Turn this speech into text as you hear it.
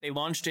They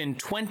launched in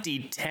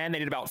 2010. They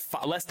did about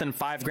less than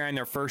 $5,000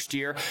 their first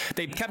year.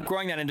 They kept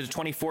growing that into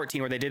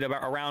 2014, where they did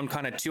about around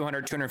kind of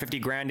 250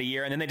 grand a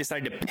year. And then they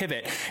decided to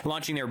pivot,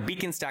 launching their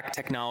BeaconStack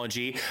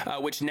technology,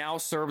 which now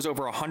serves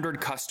over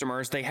 100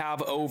 customers. They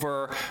have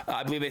over,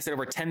 I believe they said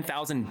over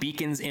 10,000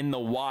 beacons in the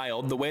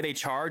wild. The way they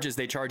charge is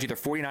they charge either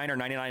 $49 or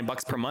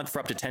 $99 per month for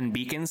up to 10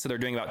 beacons. So they're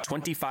doing about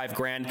 25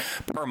 grand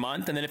per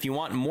month. And then if you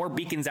want more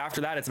beacons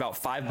after that, it's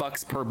about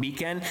 $5 per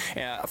beacon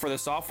for the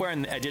software.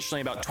 And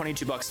additionally, about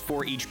 $22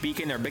 for each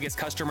beacon. Their biggest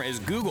customer is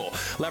Google,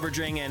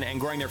 leveraging and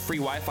growing their free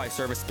Wi-Fi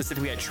service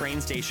specifically at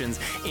train stations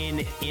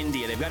in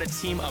India. They've got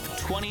a team of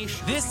 20.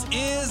 This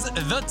is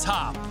The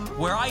Top,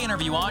 where I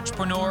interview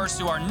entrepreneurs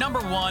who are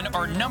number one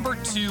or number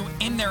two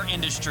in their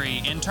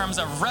industry in terms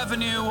of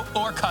revenue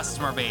or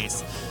customer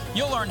base.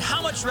 You'll learn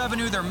how much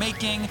revenue they're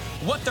making,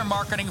 what their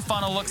marketing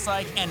funnel looks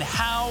like, and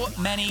how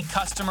many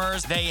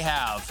customers they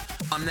have.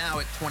 I'm now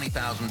at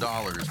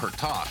 $20,000 per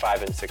talk.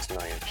 5 and 6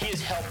 million. He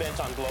is hell-bent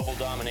on global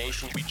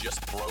domination. We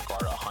just broke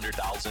our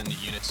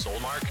 100,000 unit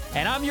sold mark.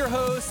 And I'm your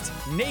host,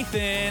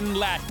 Nathan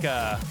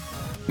Latka.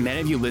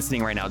 Many of you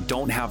listening right now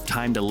don't have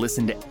time to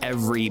listen to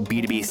every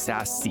B2B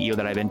SaaS CEO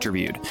that I've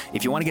interviewed.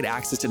 If you want to get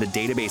access to the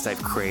database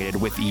I've created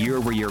with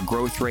year-over-year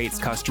growth rates,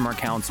 customer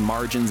accounts,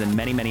 margins, and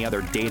many, many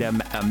other data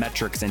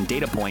metrics and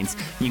data points,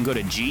 you can go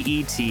to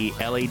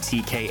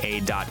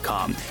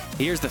getlatka.com.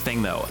 Here's the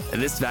thing though,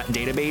 that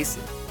database,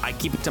 I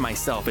keep it to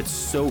myself. It's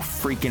so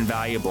freaking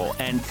valuable.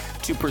 And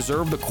to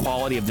preserve the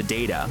quality of the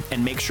data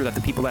and make sure that the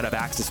people that have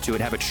access to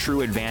it have a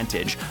true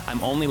advantage, I'm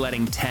only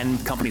letting 10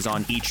 companies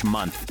on each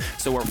month.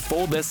 So we're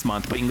full this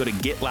month, but you can go to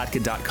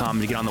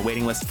getlatka.com to get on the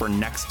waiting list for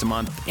next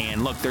month.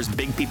 And look, there's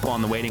big people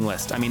on the waiting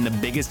list. I mean, the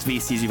biggest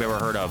VCs you've ever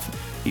heard of.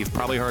 You've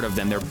probably heard of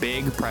them. They're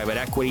big, private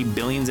equity,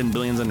 billions and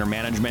billions under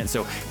management.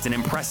 So it's an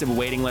impressive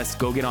waiting list.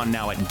 Go get on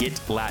now at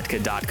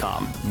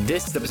getlatka.com.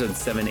 This is episode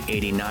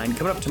 789.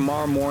 Coming up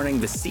tomorrow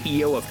morning, the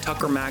CEO of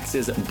Tucker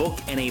Max's Book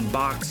in a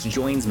Box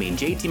joins me.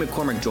 JT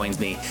McCormick joins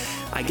me.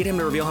 I get him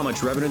to reveal how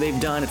much revenue they've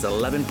done. It's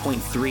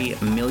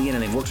 11.3 million,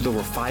 and they've worked with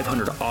over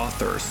 500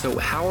 authors. So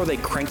how are they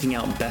cranking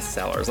out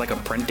bestsellers? Like a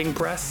printing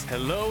press?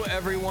 Hello,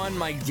 everyone.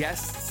 My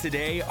guests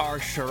today are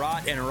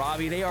Sharat and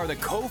Ravi. They are the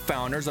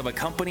co-founders of a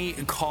company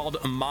called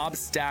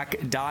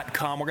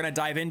Mobstack.com. We're going to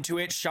dive into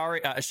it.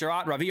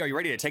 Sharat, Ravi, are you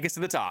ready to take us to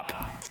the top?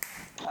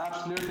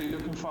 Absolutely.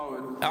 Looking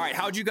forward. All right.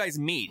 How'd you guys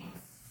meet?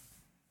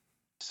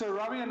 So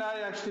Ravi and I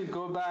actually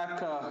go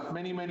back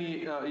many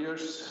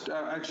years.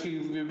 Actually,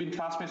 we've been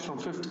classmates from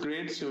 5th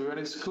grade. So we went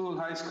to school,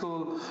 high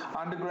school,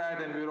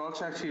 undergrad, and we were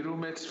also actually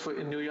roommates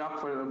in New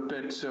York for a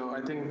bit. So I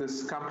think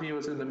this company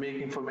was in the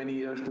making for many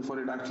years before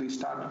it actually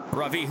started.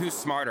 Ravi, who's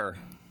smarter?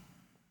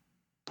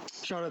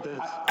 Sharat is.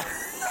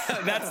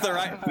 That's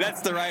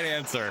the right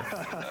answer.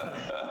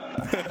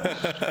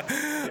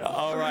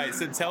 All right.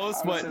 So tell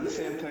us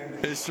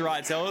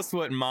Sharat, tell us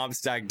what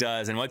Mobstack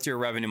does and what's your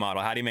revenue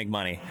model? How do you make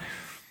money?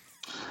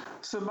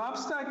 So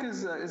Mobstack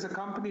is a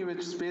company which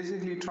is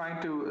basically trying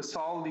to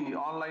solve the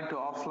online to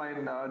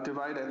offline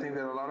divide. I think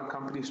there are a lot of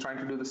companies trying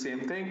to do the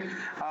same thing.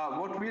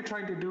 What we're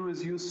trying to do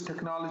is use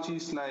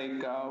technologies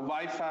like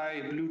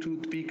Wi-Fi,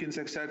 Bluetooth beacons,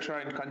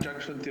 etc., in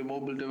conjunction with your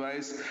mobile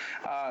device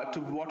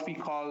to what we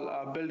call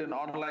build an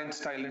online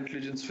style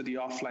intelligence for the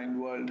offline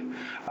world.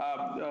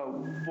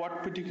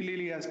 What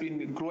particularly has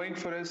been growing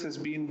for us has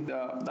been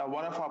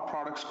one of our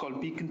products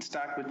called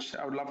BeaconStack, which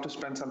I would love to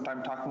spend some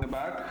time talking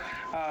about,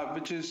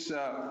 which is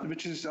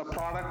a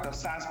product, a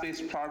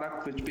SaaS-based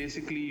product, which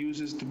basically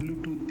uses the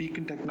Bluetooth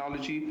beacon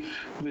technology,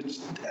 which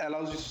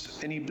allows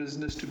any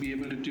business to be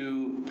able to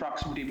do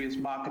proximity-based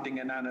marketing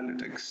and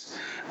analytics.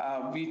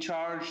 We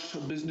charge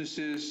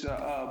businesses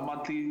a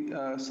monthly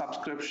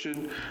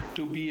subscription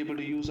to be able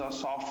to use our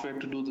software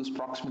to do this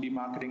proximity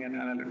marketing and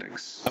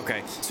analytics.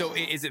 Okay, so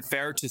is it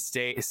fair to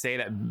say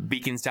that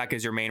BeaconStack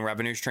is your main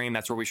revenue stream?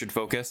 That's where we should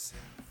focus?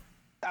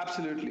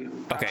 Absolutely.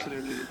 Okay.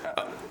 Absolutely.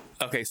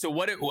 Okay. So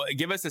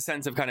give us a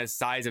sense of kind of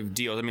size of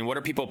deals. I mean, what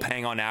are people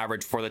paying on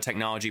average for the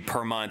technology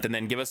per month? And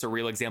then give us a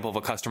real example of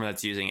a customer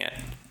that's using it.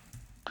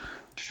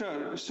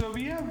 Sure. So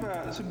we have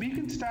so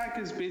BeaconStack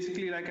is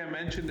basically, like I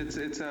mentioned, it's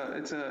an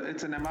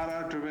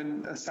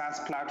MRR-driven SaaS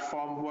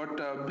platform. What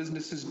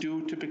businesses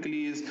do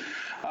typically is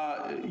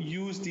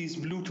use these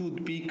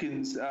Bluetooth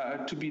beacons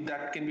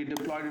that can be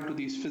deployed into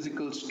these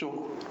physical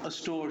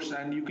stores,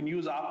 and you can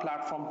use our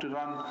platform to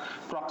run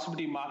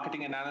proximity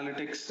marketing and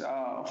analytics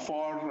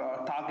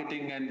for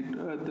targeting and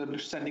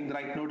sending the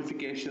right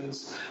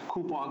notifications,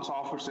 coupons,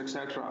 offers,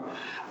 etc.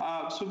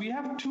 So we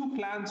have two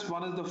plans.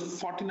 One is the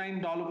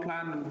 $49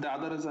 plan. The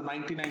other is a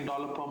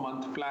 $99 per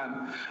month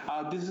plan.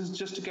 This is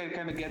just to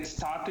kind of get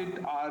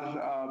started.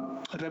 Our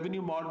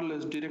revenue model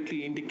is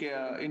directly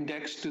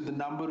indexed to the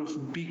number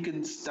of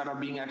beacons that are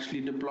being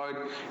actually deployed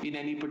in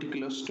any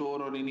particular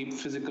store or any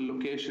physical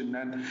location.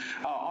 And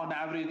on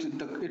average,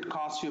 it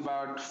costs you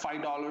about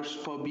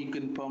 $5 per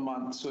beacon per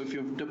month. So if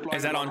you've deployed...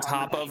 Is that on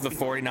top of the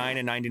 $49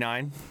 and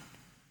 $99?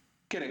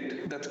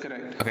 Correct. That's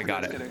correct. Okay,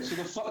 got That's it.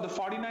 Correct. So the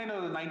 $49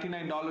 or the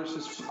 $99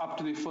 is up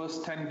to the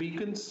first 10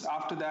 beacons.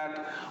 After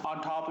that,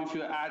 on top, if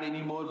you add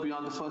any more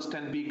beyond the first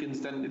 10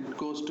 beacons, then it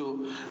goes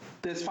to,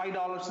 there's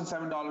 $5 and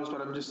 $7,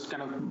 but I'm just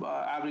kind of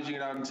averaging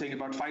it out and saying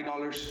about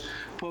 $5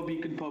 per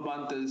beacon per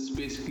month is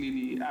basically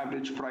the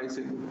average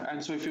pricing.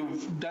 And so if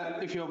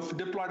you've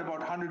deployed about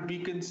 100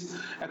 beacons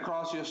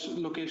across your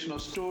location or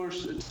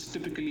stores, it's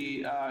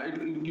typically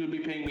you'll be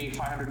paying me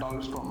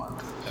 $500 per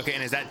month. Okay,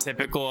 and is that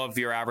typical of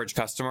your average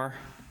customer?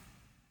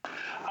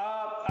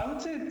 I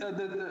would say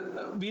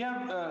we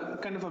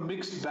have kind of a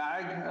mixed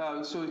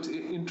bag. So it's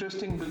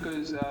interesting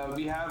because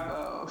we have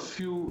a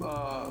few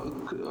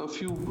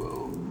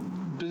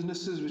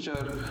businesses which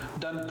are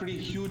done pretty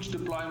huge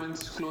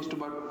deployments, close to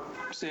about,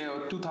 say,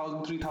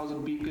 2,000,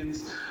 3,000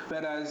 beacons.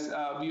 Whereas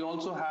we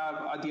also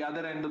have, at the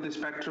other end of the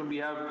spectrum, we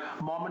have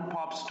mom and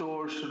pop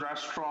stores,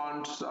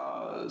 restaurants,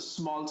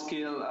 small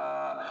scale,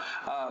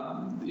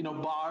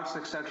 bars,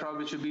 etc.,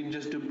 which have been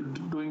just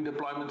doing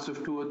deployments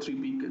of 2 or 3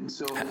 beacons.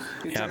 So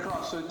it's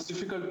across. So it's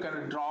difficult to kind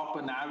of drop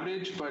an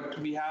average, but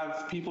we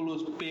have people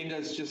who's paying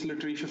us just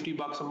literally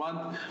 $50 a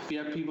month. We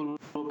have people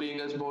who are paying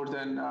us more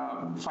than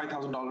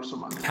 $5,000 a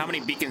month. How many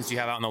beacons do you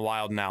have out in the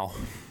wild now?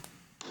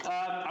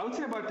 I would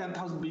say about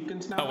 10,000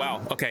 beacons now. Oh,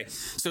 wow. Okay.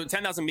 So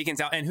 10,000 beacons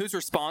out. And who's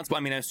responsible? I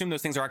mean, I assume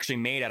those things are actually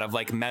made out of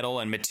like metal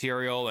and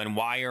material and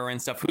wire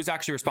and stuff. Who's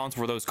actually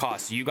responsible for those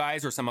costs? You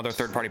guys or some other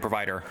third-party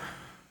provider?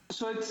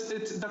 So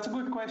that's a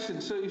good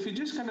question. So if you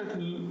just kind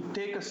of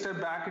take a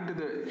step back into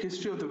the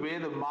history of the way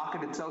the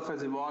market itself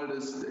has evolved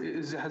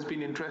has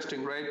been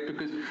interesting, right?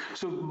 Because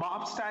so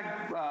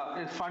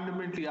Mobstack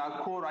fundamentally our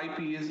core IP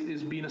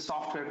is being a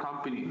software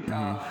company.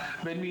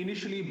 When we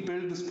initially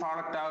built this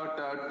product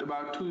out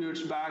about 2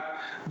 years back,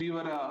 we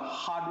were a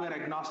hardware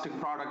agnostic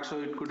product,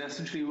 so it could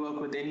essentially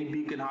work with any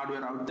beacon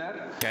hardware out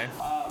there. Okay.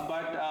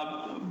 But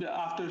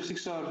after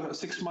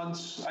 6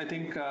 months, I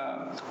think,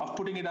 of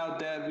putting it out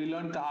there, we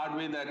learned the hard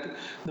way that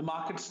the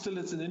market still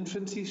is in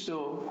infancy.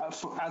 So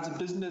as a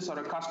business or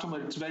a customer,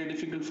 it's very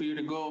difficult for you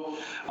to go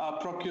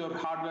procure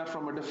hardware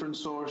from a different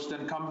source,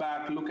 then come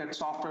back, look at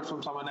software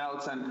from someone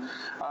else. And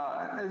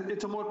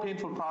it's a more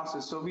painful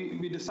process. So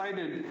we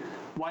decided,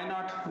 why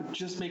not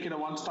just make it a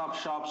one-stop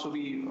shop? So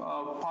we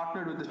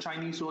partnered with the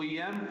Chinese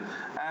OEM,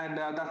 and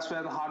that's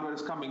where the hardware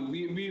is coming.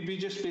 We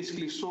just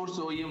basically source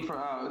the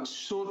OEM,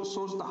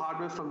 source the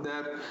hardware from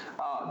there.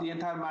 The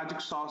entire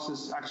magic sauce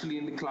is actually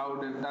in the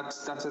cloud, and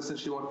that's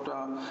essentially what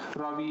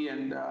Ravi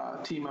and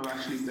team have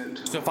actually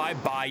built. So if I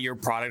buy your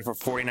product for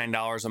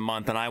 $49 a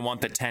month and I want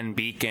the 10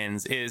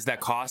 beacons, is that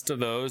cost of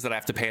those that I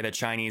have to pay the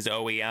Chinese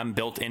OEM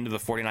built into the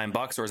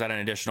 $49, or is that an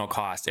additional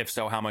cost? If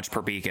so, how much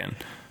per beacon?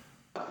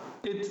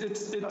 It's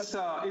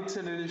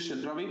an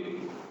addition,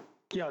 Ravi.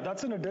 Yeah,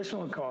 that's an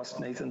additional cost,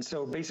 Nathan.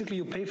 So basically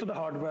you pay for the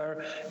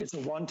hardware. It's a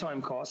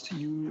one-time cost.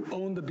 You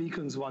own the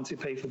beacons once you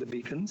pay for the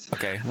beacons.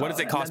 Okay. What does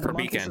it cost per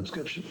beacon?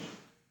 Subscription.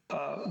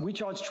 We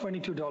charge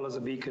 $22 a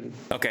beacon.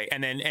 Okay,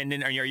 and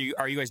then are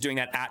you guys doing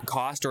that at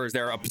cost, or is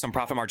there some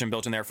profit margin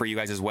built in there for you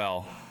guys as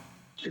well?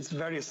 It's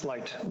very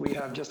slight. We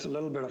have just a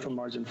little bit of a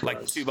margin for like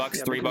us. $2,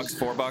 $3,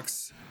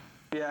 $4?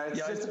 Yeah,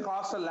 it's just the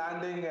cost of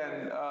landing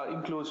and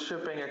includes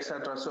shipping,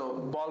 etc.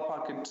 So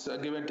ballpark, it's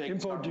give and take.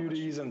 Import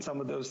duties and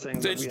some of those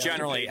things. So it's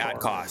generally at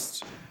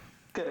cost.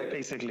 Correct.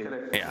 Basically.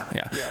 Correct.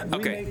 Yeah.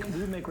 Okay.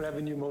 We make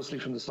revenue mostly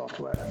from the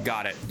software.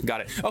 Got it.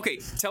 Okay,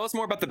 tell us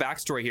more about the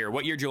backstory here.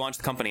 What year did you launch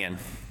the company in?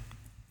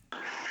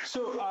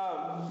 So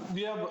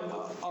we have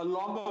a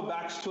longer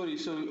backstory.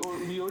 So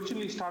we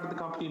originally started the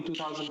company in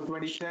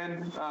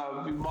 2010.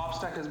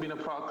 Mobstack has been a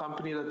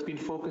company that's been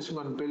focusing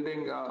on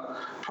building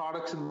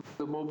products in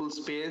the mobile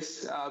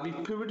space. We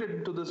pivoted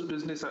into this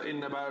business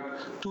in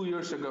about 2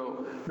 years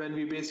ago, when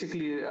we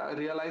basically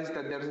realized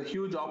that there's a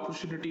huge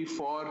opportunity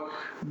for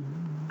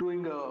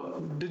doing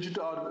a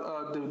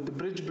digital, the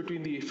bridge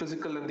between the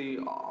physical and the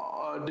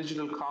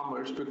digital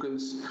commerce,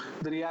 because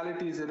the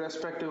reality is,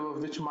 irrespective of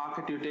which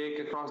market you take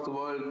across the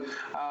world,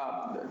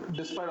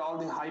 despite all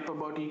the hype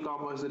about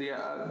e-commerce,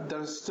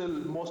 there's still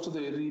most of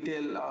the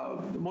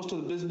retail, most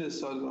of the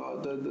business or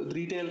the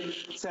retail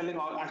selling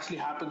actually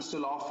happens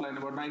still offline.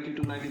 About 90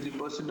 to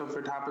 93% of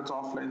it happens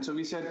offline. So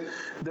we said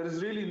there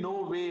is really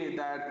no way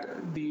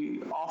that the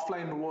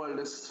offline world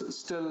is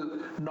still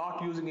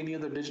not using any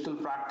of the digital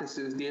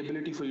practices, the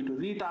ability for you to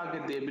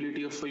retarget, the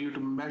ability for you to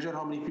measure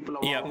how many people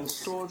are walking in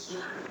stores,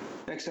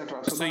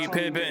 etc. So you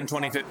pivoted in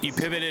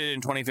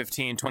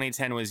 2015.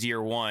 2010 was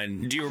year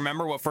one. Do you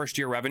remember what first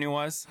year revenue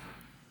was?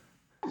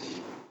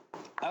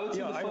 I would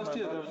say the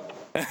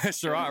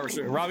first year.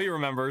 Sure, Ravi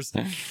remembers.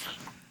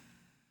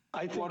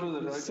 I think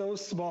it was so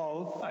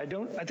small. I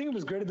think it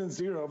was greater than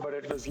zero, but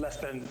it was less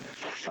than,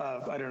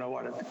 I don't know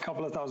what, a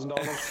couple of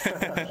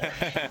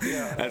 $1,000s.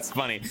 Yeah. That's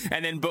funny.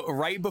 And then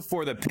right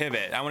before the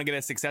pivot, I want to get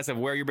a success of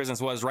where your business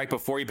was right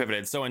before you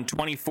pivoted. So in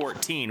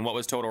 2014, what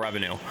was total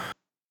revenue?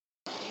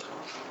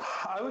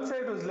 I would say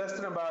it was less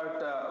than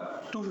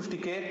about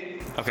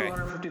 $250K, okay.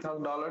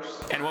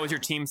 $250,000. And what was your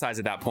team size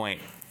at that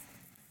point?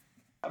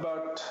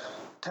 About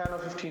 10 or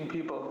 15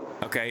 people.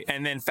 Okay.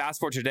 And then fast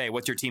forward today,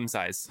 what's your team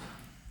size?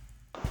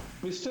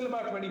 We're still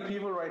about 20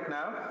 people right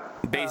now.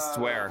 Based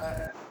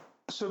where?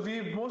 So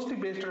we're mostly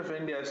based out of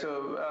India.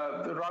 So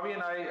Ravi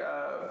and I,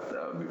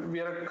 we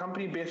are a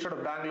company based out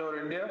of Bangalore,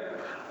 India.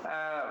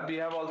 We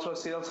have also a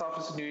sales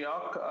office in New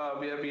York,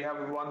 where we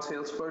have one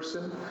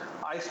salesperson.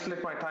 I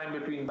split my time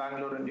between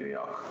Bangalore and New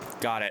York.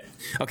 Got it.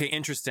 Okay,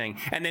 interesting.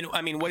 And then,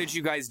 I mean, what did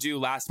you guys do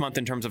last month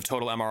in terms of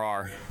total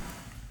MRR?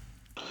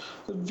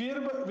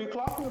 We're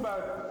clocking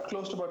about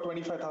close to about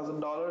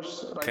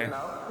 $25,000 right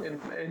now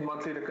in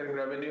monthly recurring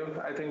revenue.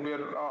 I think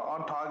we're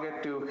on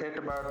target to hit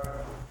about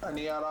an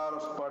ARR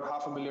of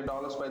about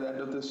 $500,000 by the end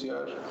of this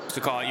year.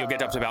 So call it, you'll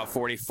get up to about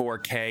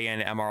 44K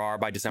in MRR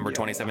by December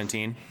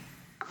 2017.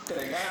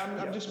 Correct.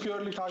 I'm just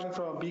purely talking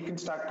from a Beacon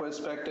Stack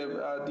perspective.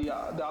 The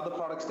other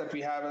products that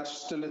we have are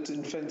still its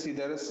infancy.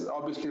 There is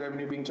obviously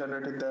revenue being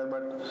generated there,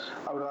 but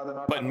I would rather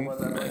not talk about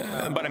that right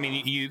now. But I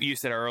mean, you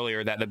said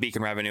earlier that the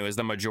Beacon revenue is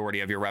the majority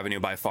of your revenue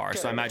by far.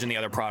 Correct. So I imagine the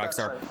other products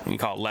are, you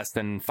call it less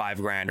than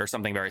 $5,000 or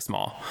something very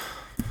small.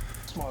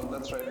 Small,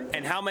 that's right.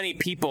 And how many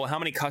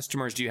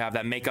customers do you have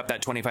that make up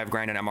that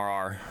 $25,000 in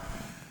MRR?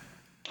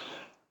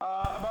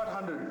 About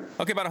 100.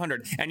 Okay, about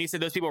 100. And you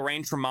said those people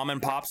range from mom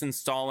and pops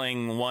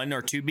installing 1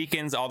 or 2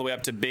 beacons all the way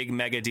up to big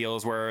mega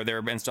deals where they're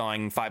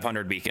installing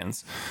 500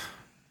 beacons.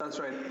 That's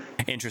right.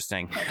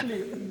 Interesting.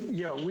 Actually,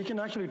 yeah, we can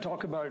actually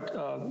talk about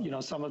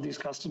some of these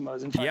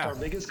customers. In fact, our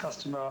biggest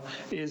customer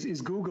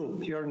is Google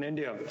here in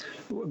India.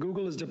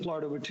 Google has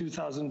deployed over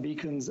 2,000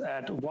 beacons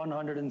at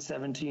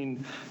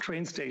 117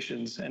 train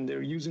stations, and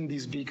they're using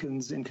these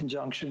beacons in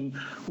conjunction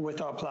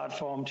with our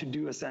platform to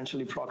do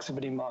essentially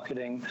proximity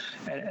marketing.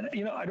 And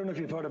I don't know if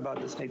you've heard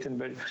about this, Nathan,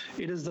 but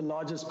it is the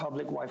largest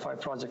public Wi-Fi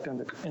project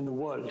in the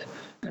world.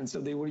 And so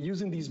they were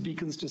using these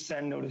beacons to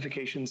send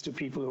notifications to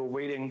people who are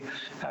waiting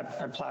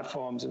at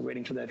platforms and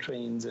waiting for their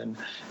trains and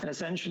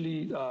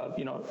essentially,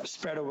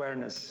 spread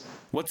awareness.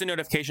 What's a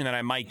notification that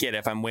I might get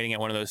if I'm waiting at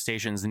one of those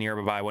stations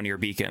nearby one of your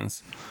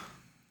beacons?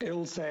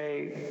 It'll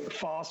say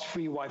fast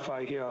free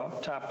Wi-Fi here,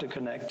 tap to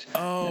connect.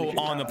 Oh,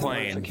 on the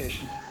plane.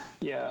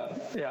 Yeah,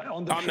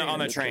 on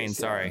the train.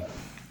 Sorry.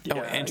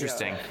 Oh,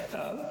 interesting.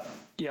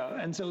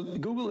 And so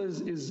Google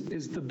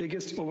is the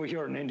biggest over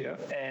here in India,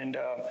 and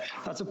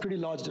that's a pretty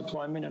large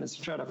deployment, and it's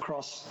spread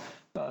across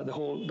the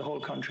whole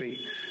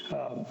country.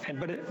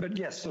 But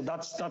yes, so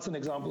that's an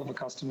example of a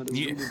customer that's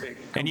really big.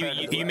 And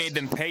you made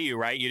them pay you,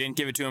 right? You didn't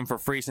give it to them for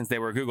free since they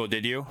were Google,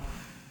 did you?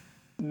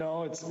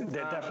 No,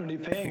 they're definitely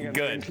paying, and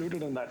Good. they're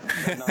included in that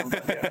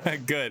number. Yeah.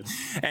 Good.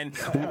 And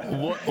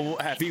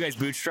have you guys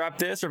bootstrapped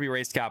this, or have you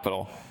raised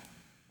capital?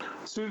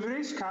 So we've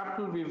raised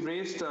capital. We've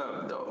raised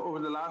over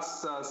the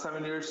last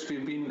 7 years.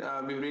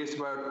 We've raised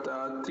about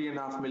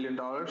 $3.5 million.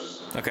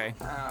 Okay.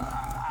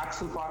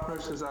 Axel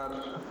Partners is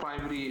our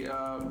primary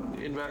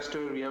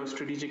investor. We have a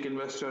strategic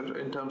investor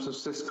in terms of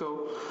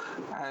Cisco,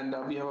 and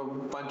we have a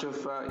bunch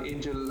of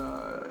angel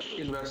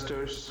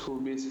investors who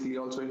basically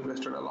also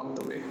invested along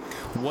the way.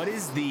 What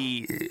is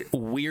the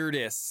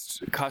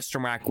weirdest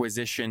customer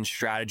acquisition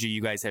strategy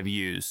you guys have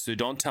used? So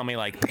don't tell me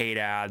like paid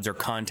ads or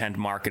content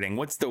marketing.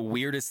 What's the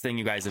weirdest thing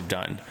you guys have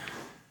done?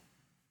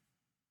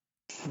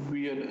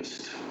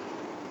 Weirdest.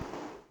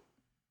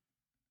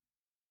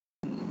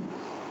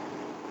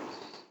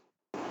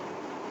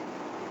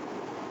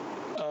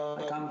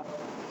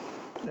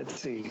 Let's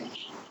see.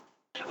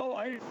 Oh,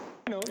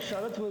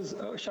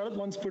 Sharath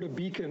once put a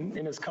beacon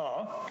in his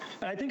car,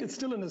 and I think it's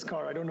still in his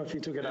car. I don't know if he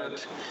took it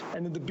out.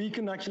 And then the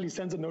beacon actually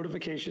sends a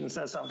notification and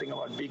says something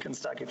about Beacon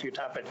Stack if you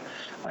tap it.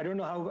 I don't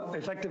know how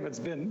effective it's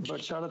been,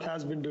 but Sharath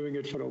has been doing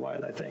it for a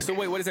while, I think. So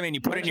wait, what does that mean?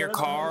 You put it in your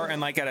car, and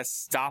like at a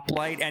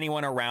stoplight,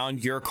 anyone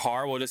around your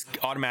car will just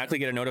automatically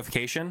get a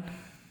notification?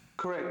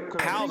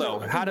 Correct. How though?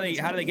 How do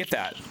they get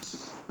that?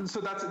 So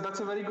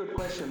that's a very good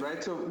question,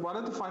 right? So one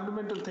of the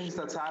fundamental things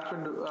that's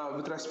happened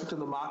with respect to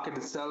the market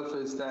itself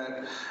is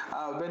that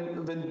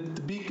when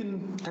the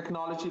beacon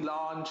technology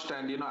launched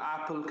and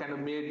Apple kind of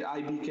made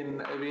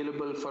iBeacon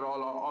available for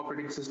all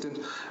operating systems,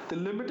 the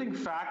limiting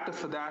factor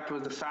for that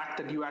was the fact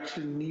that you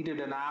actually needed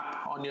an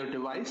app on your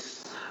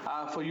device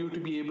for you to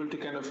be able to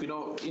kind of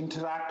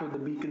interact with the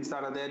beacons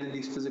that are there in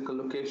these physical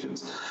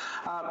locations.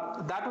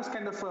 That was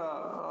kind of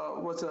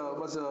was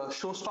a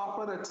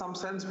showstopper in some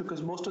sense,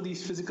 because most of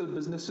these physical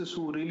businesses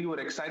who really were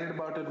excited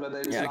about it, whether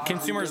it's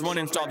consumers won't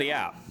install the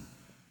app.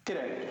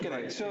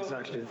 Correct. So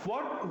exactly.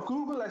 What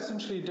Google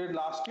essentially did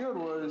last year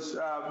was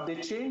they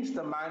changed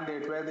the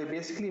mandate where they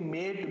basically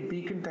made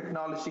Beacon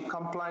technology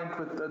compliant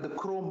with the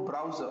Chrome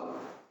browser.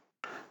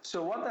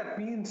 So what that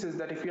means is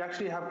that if you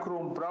actually have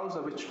Chrome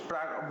browser, which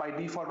by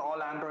default all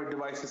Android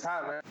devices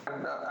have,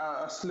 and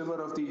a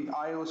sliver of the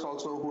iOS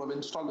also who have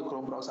installed the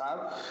Chrome browser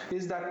have,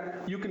 is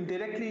that you can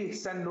directly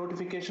send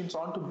notifications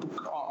onto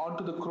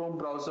the Chrome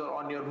browser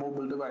on your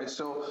mobile device.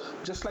 So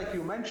just like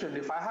you mentioned,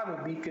 if I have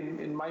a beacon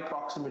in my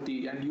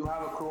proximity and you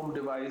have a Chrome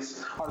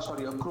browser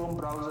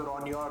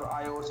on your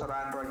iOS or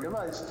Android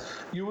device,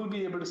 you will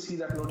be able to see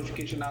that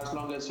notification as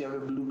long as you have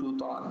a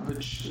Bluetooth on,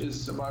 which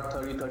is about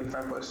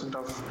 30-35%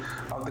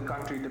 of of the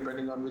country,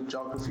 depending on which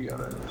geography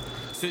you're in.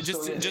 So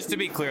just to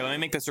be clear, let me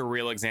make this a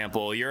real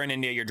example. You're in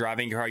India, you're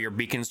driving your car, your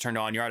beacon's turned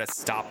on, you're at a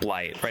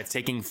stoplight, right? It's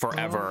taking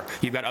forever.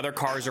 You've got other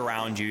cars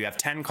around you. You have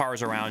 10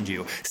 cars around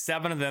you.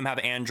 7 of them have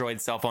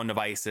Android cell phone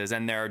devices,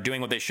 and they're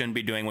doing what they shouldn't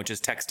be doing, which is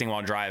texting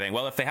while driving.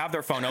 Well, if they have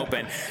their phone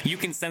open, you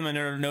can send them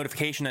a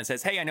notification that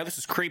says, hey, I know this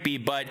is creepy,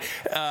 but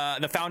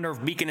the founder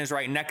of Beacon is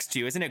right next to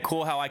you. Isn't it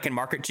cool how I can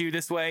market to you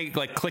this way?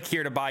 Like, click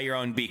here to buy your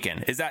own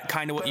beacon. Is that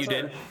kind of what you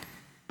did?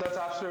 That's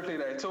absolutely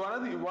right. So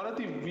one of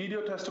the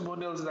video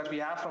testimonials that we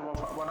have from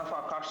one of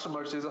our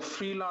customers is a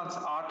freelance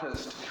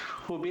artist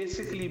who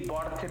basically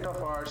bought a kit of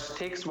ours,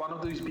 takes one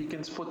of these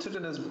beacons, puts it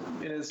in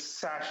his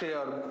sachet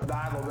or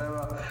bag or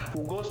whatever,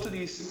 who goes to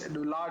these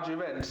large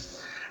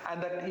events,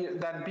 and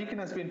that beacon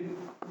has been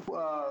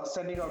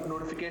sending out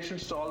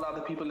notifications to all the other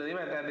people in the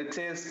event, and it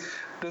says,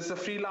 there's a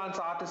freelance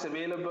artist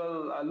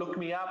available, look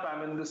me up,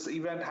 I'm in this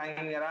event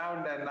hanging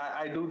around, and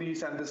I do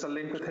these, and there's a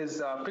link with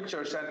his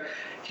pictures. And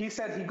he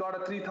said he got a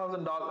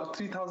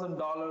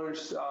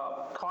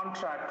 $3,000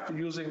 contract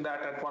using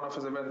that at one of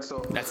his events.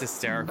 So that's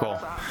hysterical.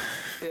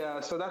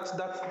 So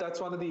that's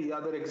one of the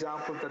other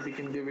examples that we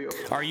can give you.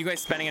 Are you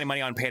guys spending any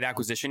money on paid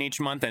acquisition each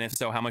month? And if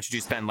so, how much did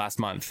you spend last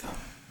month?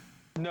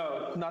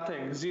 No,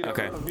 nothing. Zero.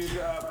 Okay.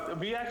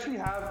 We actually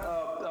have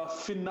a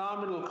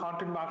phenomenal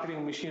content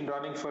marketing machine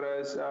running for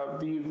us.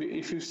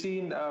 If you've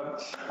seen,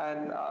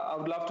 and I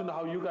would love to know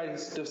how you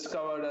guys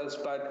discovered us,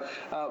 but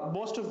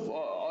most of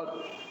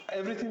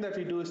everything that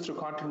we do is through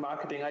content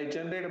marketing. I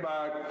generate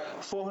about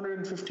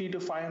 450 to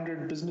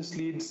 500 business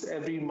leads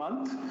every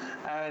month,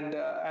 and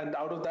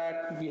out of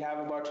that, we have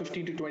about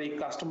 15 to 20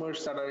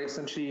 customers that are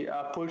essentially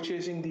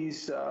purchasing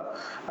these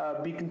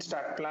Beacon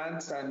Stack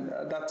plans, and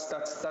that's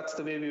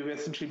the way we've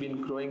essentially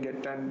been growing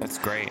it. And that's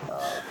great.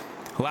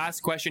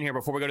 Last question here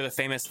before we go to the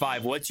famous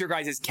 5. What's your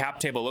guys' cap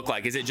table look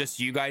like? Is it just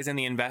you guys and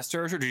the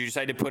investors, or did you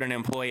decide to put an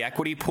employee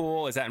equity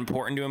pool? Is that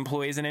important to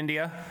employees in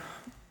India?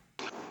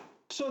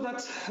 So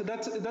that's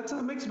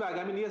a mixed bag.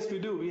 I mean, yes, we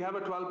do. We have a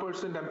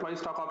 12% employee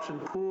stock option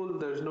pool.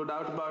 There's no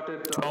doubt about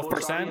it.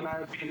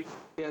 12%?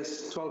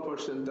 Yes,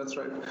 12%. That's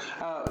right.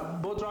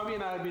 Both Ravi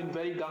and I have been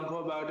very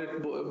gung-ho about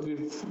it.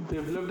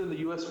 We've lived in the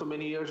US for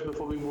many years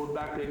before we moved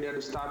back to India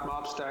to start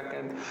Mobstack,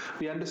 and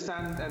we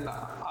understand and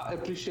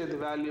appreciate the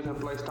value of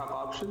employee stock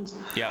options.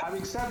 Yeah.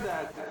 Having said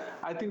that,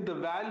 I think the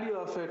value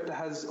of it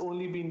has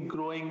only been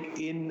growing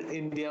in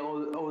India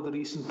over the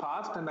recent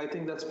past, and I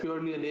think that's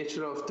purely a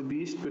nature of the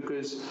beast,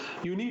 because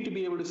you need to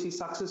be able to see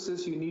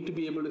successes. You need to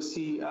be able to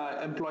see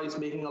employees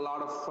making a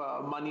lot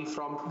of money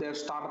from their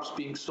startups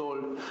being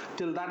sold.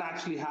 Till that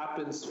actually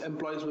happens,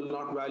 employees will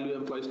not value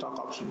employee stock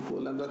option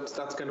pool, and that's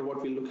kind of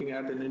what we're looking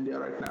at in India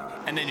right now.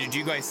 And then did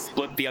you guys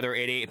split the other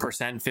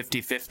 88%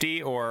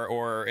 50-50,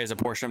 or is a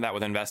portion of that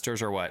with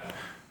investors, or what?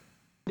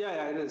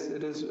 Yeah, it is.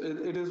 It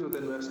is with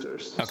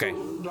investors. Okay.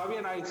 So Ravi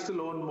and I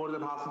still own more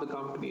than half of the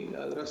company.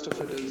 The rest of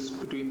it is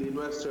between the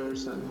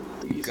investors and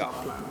the ESOP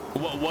plan.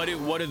 What do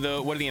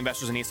the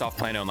investors in ESOP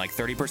plan own? Like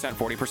 30%,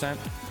 40%?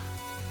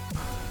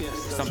 Yes.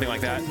 Something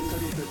like that.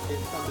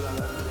 30, something like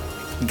that.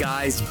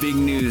 Guys, big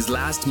news.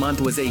 Last month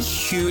was a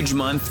huge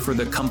month for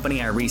the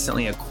company I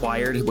recently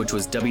acquired, which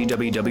was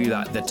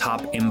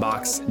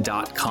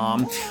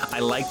www.thetopinbox.com. I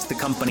liked the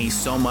company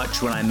so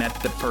much when I met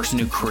the person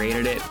who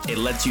created it. It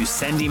lets you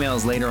send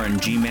emails later on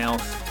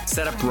Gmail,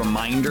 set up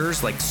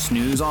reminders like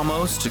snooze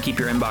almost to keep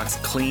your inbox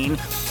clean,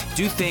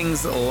 do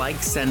things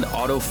like send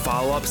auto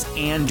follow-ups,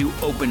 and do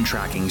open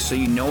tracking so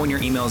you know when your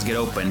emails get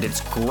opened.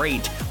 It's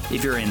great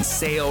if you're in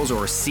sales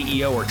or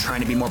CEO or trying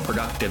to be more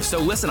productive. So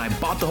listen, I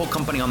bought the whole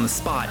company on the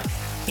spot,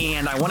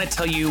 and I want to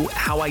tell you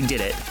how I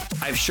did it.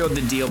 I've showed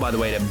the deal, by the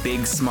way, to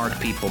big, smart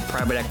people,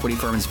 private equity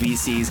firms,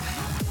 VCs,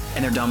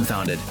 and they're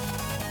dumbfounded.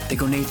 They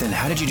go, Nathan,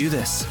 how did you do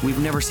this? We've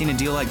never seen a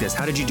deal like this.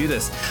 How did you do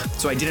this?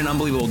 So I did an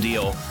unbelievable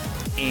deal,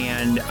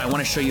 and I want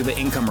to show you the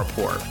income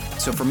report.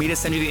 So for me to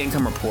send you the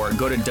income report,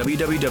 go to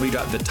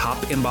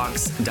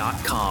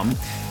www.thetopinbox.com,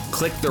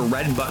 click the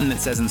red button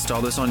that says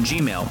install this on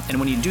Gmail. And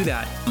when you do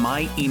that,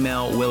 my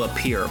email will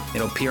appear.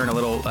 It'll appear in a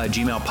little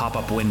Gmail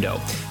pop-up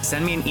window.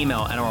 Send me an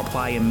email and I'll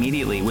reply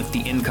immediately with the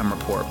income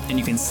report. And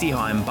you can see how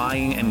I'm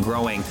buying and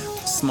growing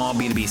small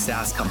B2B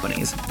SaaS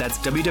companies. That's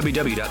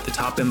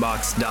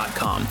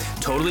www.thetopinbox.com.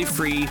 Totally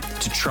free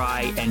to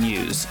try and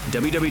use.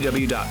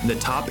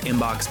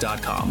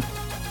 www.thetopinbox.com.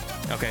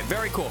 Okay,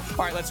 very cool.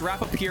 All right, let's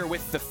wrap up here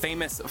with the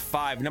famous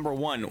 5. Number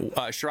 1,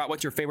 Sharat,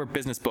 what's your favorite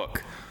business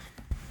book?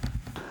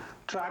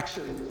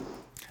 Traction.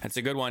 That's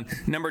a good one.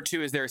 Number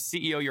 2, is there a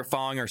CEO you're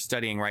following or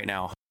studying right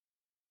now?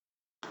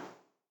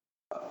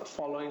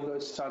 Following or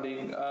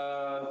studying?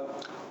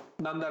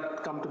 None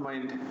that come to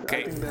mind.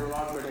 Okay. I think there are a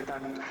lot, but I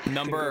can't.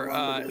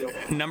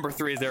 Number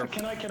 3, is there?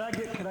 Can I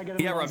get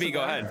Yeah, Ravi,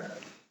 go ahead.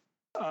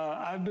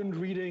 I've been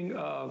reading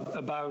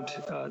about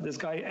this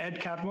guy, Ed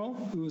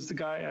Catmull, who's the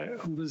guy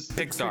who was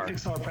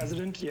Pixar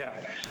president. Yeah,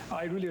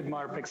 I really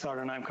admire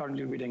Pixar, and I'm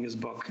currently reading his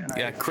book.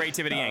 And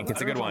Creativity Inc.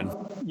 It's a good one.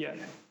 Yeah.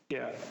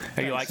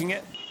 Are you liking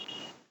it?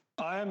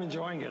 I am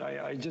enjoying it.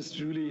 I just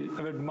really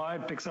have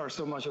admired Pixar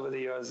so much over the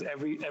years.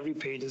 Every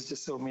page is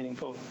just so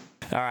meaningful.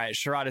 All right,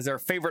 Sharat, is there a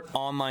favorite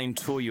online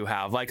tool you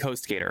have, like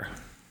HostGator?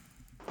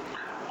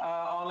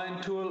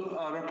 Online tool,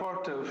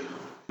 Rapportive,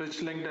 which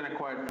LinkedIn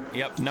acquired.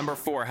 Yep. Number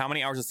 4, how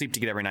many hours of sleep do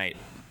you get every night?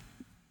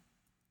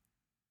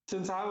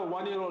 Since I have a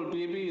 1-year-old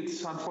baby,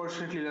 it's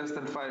unfortunately less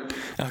than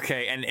 5.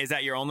 Okay, and is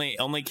that your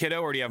only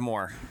kiddo, or do you have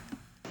more?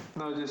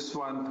 No, just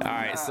one. All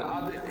right.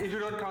 If you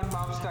don't count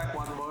Mobstack,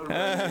 one more.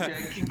 But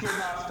if you include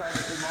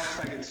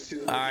Mobstack, it's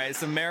 2. All right,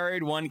 so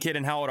married, 1 kid,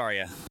 and how old are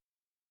you?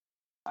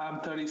 I'm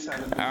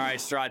 37. All right,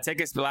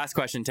 Sharat, last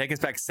question. Take us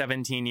back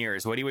 17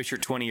 years. What do you wish your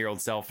 20-year-old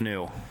self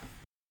knew?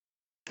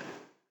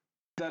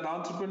 That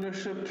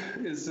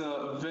entrepreneurship is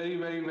a very,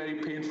 very, very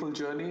painful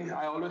journey.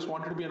 I always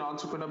wanted to be an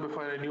entrepreneur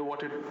before I knew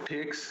what it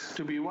takes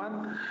to be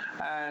one.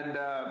 And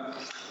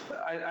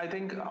I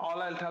think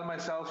all I'll tell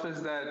myself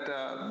is that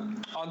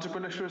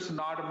entrepreneurship is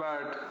not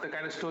about the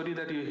kind of story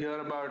that you hear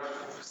about,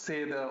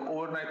 say, the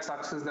overnight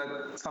success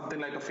that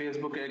something like a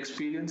Facebook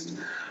experienced.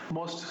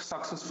 Most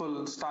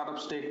successful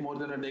startups take more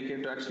than a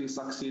decade to actually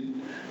succeed.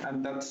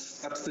 And that's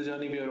the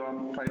journey we are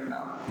on right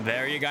now.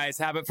 There you guys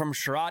have it from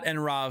Sharat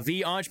and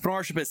Ravi.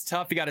 Entrepreneurship is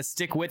tough. You got to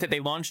stick with it. They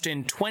launched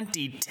in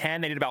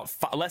 2010. They did about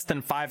less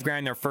than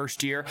 $5,000 their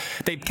first year.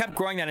 They kept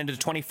growing that into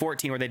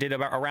 2014, where they did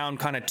around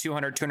kind of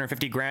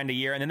 $250,000 a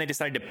year. And then they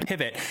decided to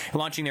pivot,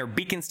 launching their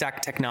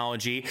BeaconStack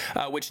technology,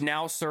 which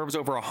now serves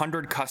over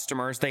 100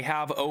 customers. They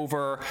have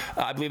over,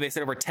 I believe they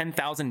said over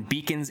 10,000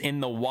 beacons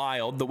in the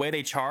wild. The way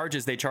they charge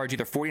is they charge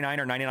either $49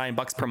 or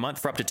 $99 per month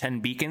for up to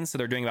 10 beacons. So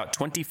they're doing about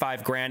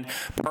 $25,000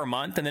 per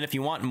month. And then if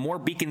you want more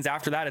beacons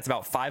after that, it's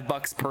about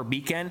 $5 per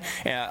beacon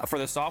for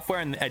the software,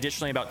 and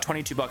additionally about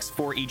 $22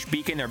 for each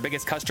beacon. Their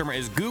biggest customer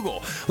is Google,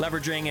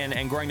 leveraging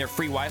and growing their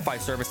free Wi-Fi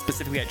service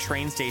specifically at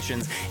train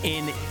stations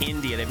in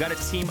India. They've got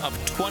a team of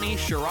 20.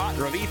 Sharat,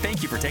 Ravi,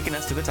 thank you for taking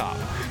us to the top.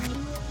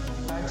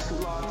 Thanks a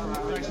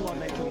lot,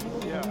 Nathan.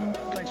 Yeah,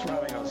 thanks for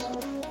having us.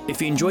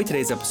 If you enjoyed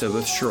today's episode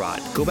with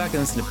Sharat, go back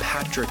and listen to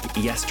Patrick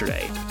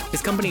yesterday.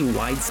 His company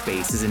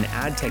Widespace is an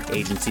ad tech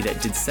agency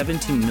that did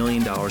 $17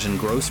 million in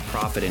gross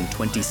profit in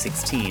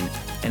 2016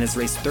 and has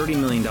raised $30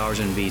 million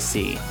in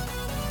VC.